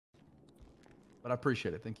but I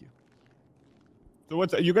appreciate it. Thank you. So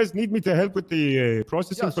what? You guys need me to help with the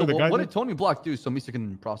processing for the guy? What did Tony Block do so Misa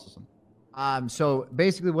can process him? So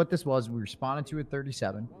basically what this was, we responded to a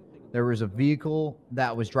 37. There was a vehicle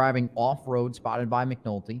that was driving off-road spotted by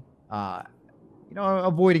McNulty, you know,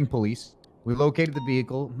 avoiding police. We located the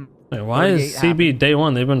vehicle. Wait, why is CB day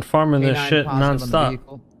one? They've been farming this shit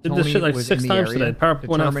nonstop. Did this shit like 6 times today. Power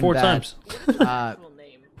went out 4 times.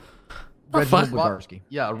 Reginald Garski.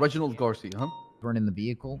 Yeah, Reginald Garcia, huh? Running the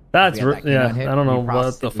vehicle. That's yeah. I don't know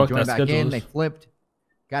what the fuck that schedule is. They flipped.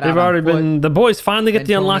 They've already been. The boys finally get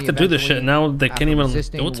the unlock to do this shit. Now they can't even do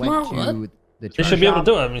it tomorrow. What? They should be able to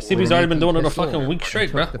do it. I mean, CB's already been doing it a fucking week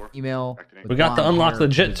straight, bro. We got the unlock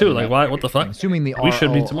legit too. Like, why? What the fuck? Assuming the we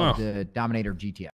should be tomorrow. The Dominator GTX.